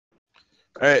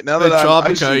Alright, now Hey, that I'm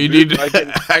Tropico, icy, you dude, need I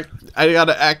can... I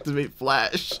gotta activate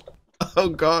Flash. Oh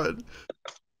god.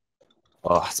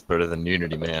 Oh, it's better than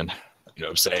Unity, man. You know what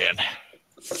I'm saying?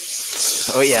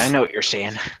 Oh yeah, I know what you're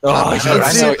saying. Oh,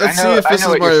 Let's see if this is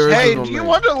my original Hey, do you name.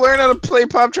 want to learn how to play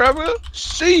Poptrocalypse?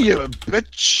 See you,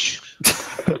 bitch.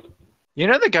 You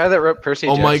know the guy that wrote Percy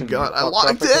Oh Jackson? my god, I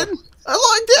logged in! I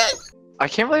logged in! I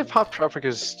can't believe Poptropica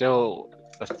is still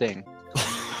a thing.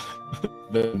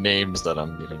 The names that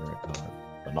I'm getting right now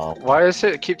are phenomenal. Why does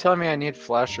it keep telling me I need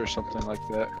Flash or something like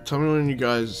that? Tell me when you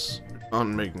guys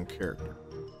aren't making character.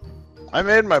 I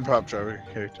made my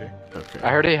Poptrocalypse character. Okay.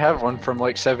 I already have one from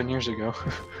like 7 years ago.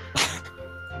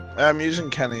 I'm using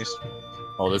Kenny's.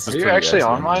 Oh, this is Are you pretty actually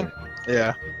excellent. on mine?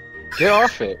 Yeah. Get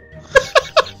off it.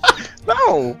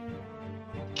 No!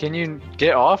 Can you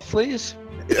get off, please?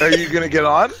 Are you gonna get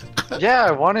on? Yeah,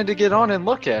 I wanted to get on and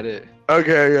look at it.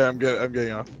 Okay, yeah, I'm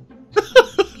getting off.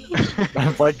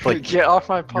 I'm like Get off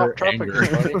my your anger.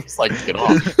 Poptropica, buddy. It's like, get off.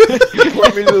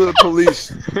 Report me to the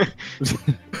police.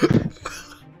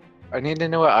 I need to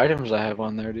know what items I have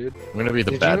on there, dude. I'm gonna be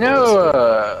the Did bad you know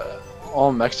boy.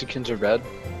 all Mexicans are red?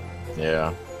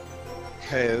 Yeah.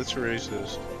 Hey, that's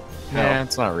racist. Yeah,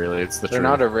 it's not really. It's the They're truth.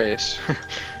 not a race.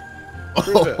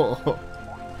 Prove it.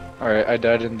 Alright, I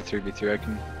died in the 3v3. I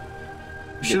can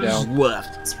Should've get just down.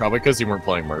 left. It's probably because you weren't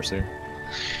playing Mercy.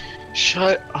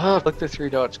 Shut up! Look, the 3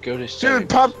 dots go to Dude,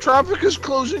 settings. Poptropica's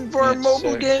closing for a It's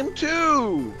mobile sick. game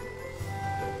too.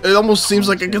 It almost seems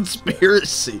like a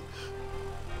conspiracy.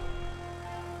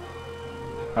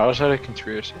 How is that a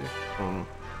conspiracy?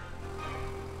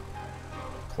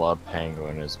 Club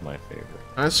Penguin is my favorite.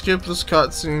 Can I skip this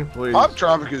cutscene, please?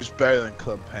 Poptroca's better than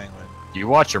Club Penguin. You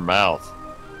watch your mouth.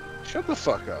 Shut the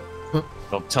fuck up.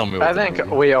 Don't tell me what I to think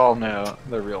do. we all know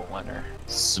the real winner.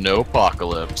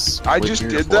 Snowpocalypse. I Click just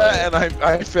your did play. that and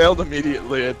I failed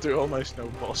immediately. I threw all my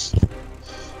snowballs.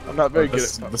 I'm not very The good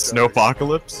at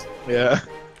Snowpocalypse? Yeah.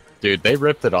 Dude, they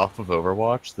ripped it off of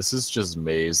Overwatch. This is just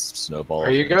Maze Snowball.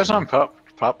 Are you guys on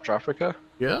Poptropica?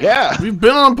 Yeah? Yeah. We've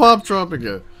been on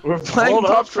Poptropica. We're playing Hold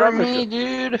up for Poptrocalypse. me,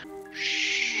 dude.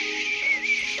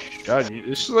 God,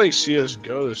 this is like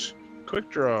CS:GO. This quick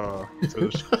draw. For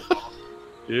this.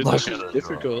 Dude, Look this at is it.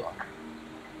 difficult.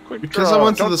 Quick Because draw. I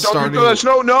went to Don't the do starting- this.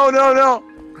 No.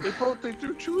 They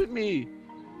threw 2 at me.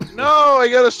 No, I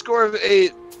got a score of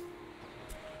 8.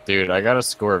 Dude, I got a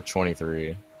score of 23.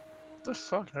 What the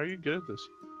fuck? How are you good at this?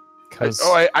 Cause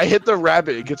I hit the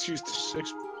rabbit. It gets used to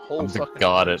 6 whole I'm the fucking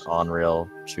god rounds. at on-rail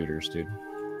shooters, dude.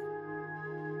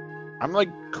 I'm like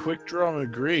quick draw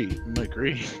McGree.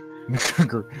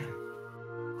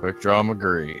 Quick draw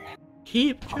McGree.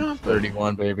 Keep I'm jumping.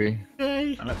 31, baby.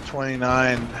 Okay. I'm at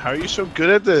 29. How are you so good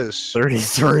at this?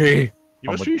 33. You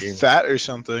I'm must a be gamer. fat or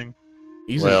something.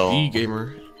 He's Well- an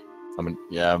e-gamer.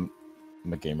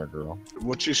 I'm a gamer girl.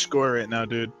 What's your score right now,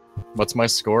 dude? What's my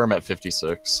score? I'm at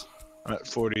 56. I'm at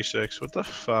 46. What the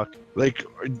fuck? Like,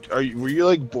 were you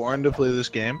like born to play this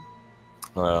game?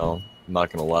 Well, I'm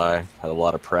not gonna lie. Had a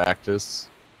lot of practice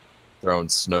throwing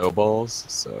snowballs,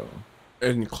 so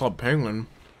In Club Penguin.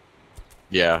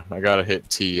 yeah, I gotta hit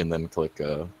T and then click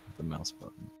the mouse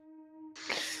button.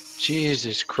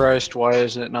 Jesus Christ, why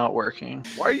is it not working?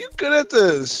 Why are you good at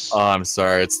this? Oh, I'm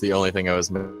sorry. It's the only thing I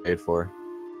was made for.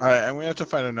 Alright, I'm gonna have to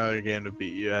find another game to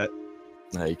beat you at.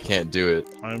 No, you can't do it.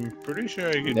 I'm pretty sure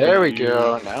I can. There we beat you.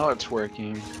 go, now it's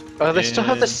working. Oh, they still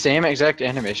have the And- same exact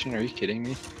animation, are you kidding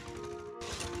me?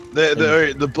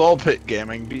 The ball pit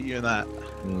game. I can beat you in that.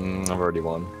 I've already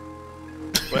won.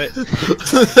 Wait,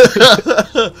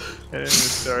 I didn't even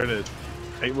started.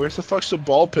 Hey, where's the fuck's the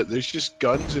ball pit? There's just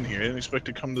guns in here. I didn't expect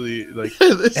to come to the like.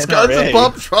 This guy's a NRA.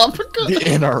 Poptropica. The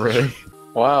NRA.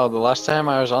 Wow, the last time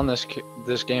I was on this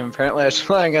game, apparently I was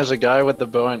playing as a guy with the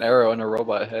bow and arrow and a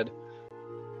robot head.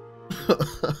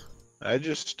 I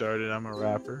just started. I'm a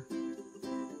rapper.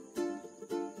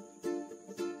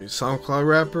 You SoundCloud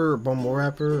rapper or Bumble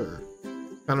rapper or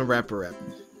kind of rapper?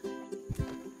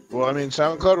 Well, I mean,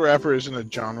 SoundCloud rapper isn't a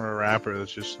genre rapper.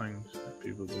 That's just things that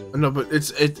people do. No, but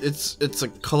it's a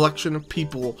collection of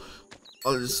people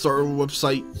start a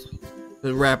website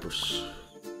and rappers.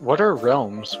 What are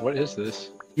realms? What is this?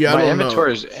 Yeah, My I don't know.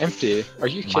 inventory is empty. Are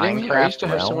you kidding me? I used to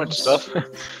have so much Realms? stuff.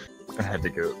 I had to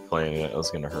go playing it. I was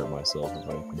gonna hurt myself if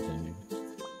I continued.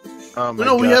 Oh my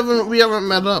No, God. we haven't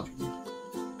met up.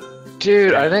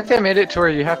 Dude, I think they made it to where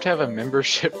you have to have a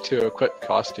membership to equip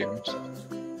costumes.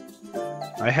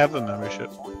 I have a membership.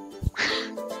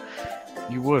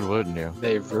 You would, wouldn't you?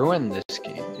 They ruined this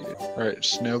game, dude. Alright,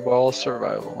 Snowball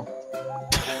Survival.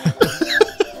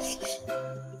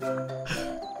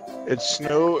 It's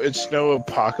snow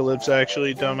apocalypse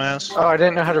actually, dumbass. Oh, I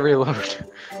didn't know how to reload.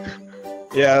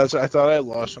 Yeah, I thought I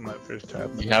lost on that first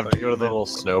tab. You have to go to the little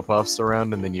snow puffs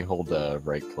around, and then you hold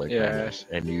right click. Yes.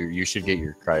 And you should get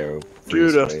your cryo.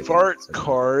 Dude, a freeze fart wave.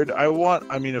 card.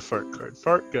 I mean a fart card.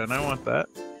 Fart gun. I want that.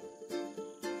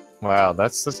 Wow,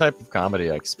 that's the type of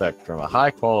comedy I expect from a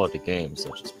high quality game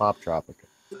such as Poptrocalypse.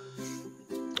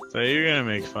 So you're gonna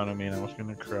make fun of me, and I was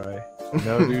gonna cry.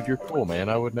 No, dude, you're cool, man.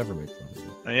 I would never make fun of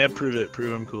you. Yeah, prove it.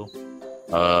 Prove I'm cool.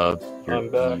 I'm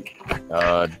back.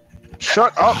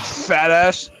 Shut up, fat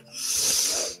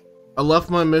ass. I left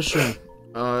my mission.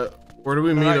 Where do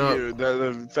we meet Not up? you.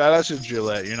 The fat ass is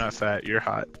Gillette. You're not fat. You're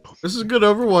hot. This is good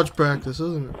Overwatch practice,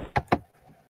 isn't it?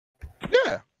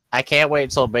 Yeah. I can't wait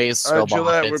until base snowball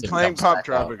Gillette, hits we're and playing jumps back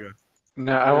up. Poptrocalypse.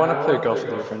 No, I want to play golf with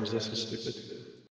your friends. This is stupid.